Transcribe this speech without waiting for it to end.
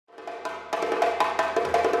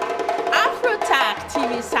AFROTAK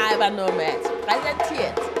TV cyberNomads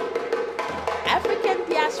präsentiert African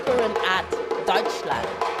Diasporan Art Deutschland.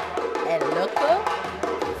 LOKO.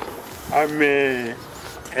 I'm a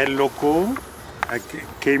LOKO. I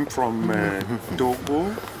came from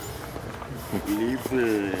Togo. Live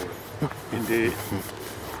in the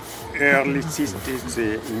early 60s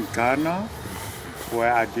in Ghana,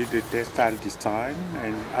 where I did the textile design,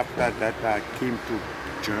 and after that I came to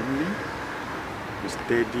Germany to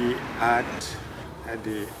study art at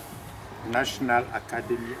the National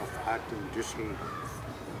Academy of Art in Düsseldorf.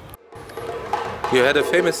 You had a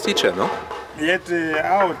famous teacher, no? Yet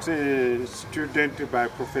I was a student by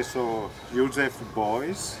Professor Josef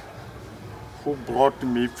Beuys, who brought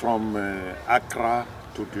me from Accra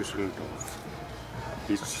to Düsseldorf.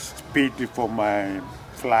 He paid for my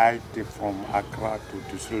flight from Accra to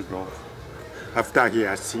Düsseldorf after he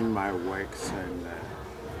had seen my works, and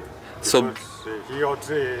So he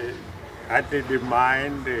also had in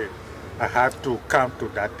mind I have to come to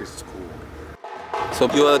that school. So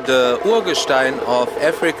you are the Urgestein of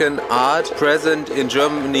African art present in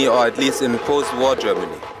Germany, or at least in post-war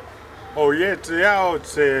Germany. Oh yes, I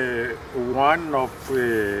was one of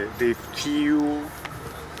the few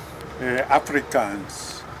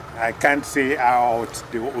Africans. I can't say I was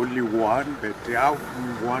the only one, but I was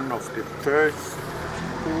one of the first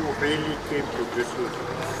who really came to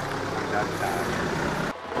Düsseldorf at that time.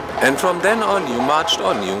 And from then on, you marched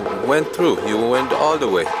on, you went through, you went all the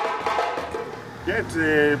way. Yes,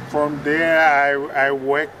 from there I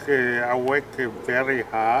work very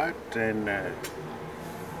hard, and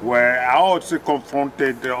where I also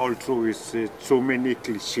confronted also with so many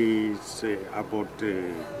cliches about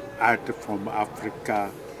art from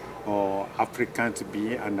Africa or Africans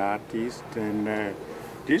being an artist, and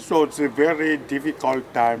this was a very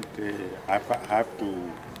difficult time I have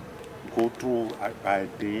to go through by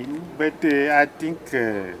then. But I think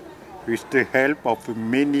with the help of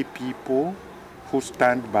many people who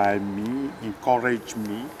stand by me, encourage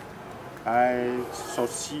me, I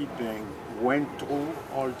succeeded and went through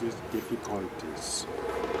all these difficulties.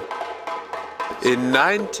 In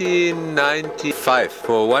 1995,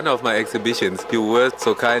 for one of my exhibitions, you were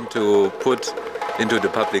so kind to put into the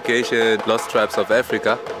publication Lost Tribes of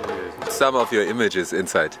Africa some of your images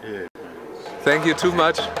inside. Yes. Thank you too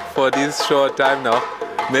much for this short time now.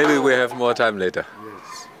 Maybe we have more time later.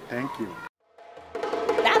 Yes, thank you.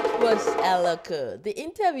 That was LOKO. The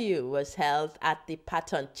interview was held at the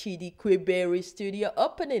Patton Chidi Queberry studio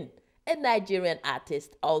opening, a Nigerian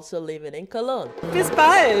artist also living in Cologne. Bis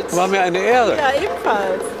bald. War mir eine Ehre. Ja,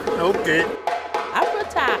 ebenfalls. Okay.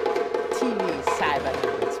 AFROTAK TV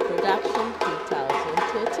cyberNomads production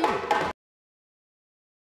 2013.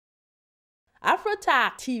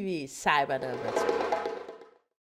 AFROTAK TV cyberNomads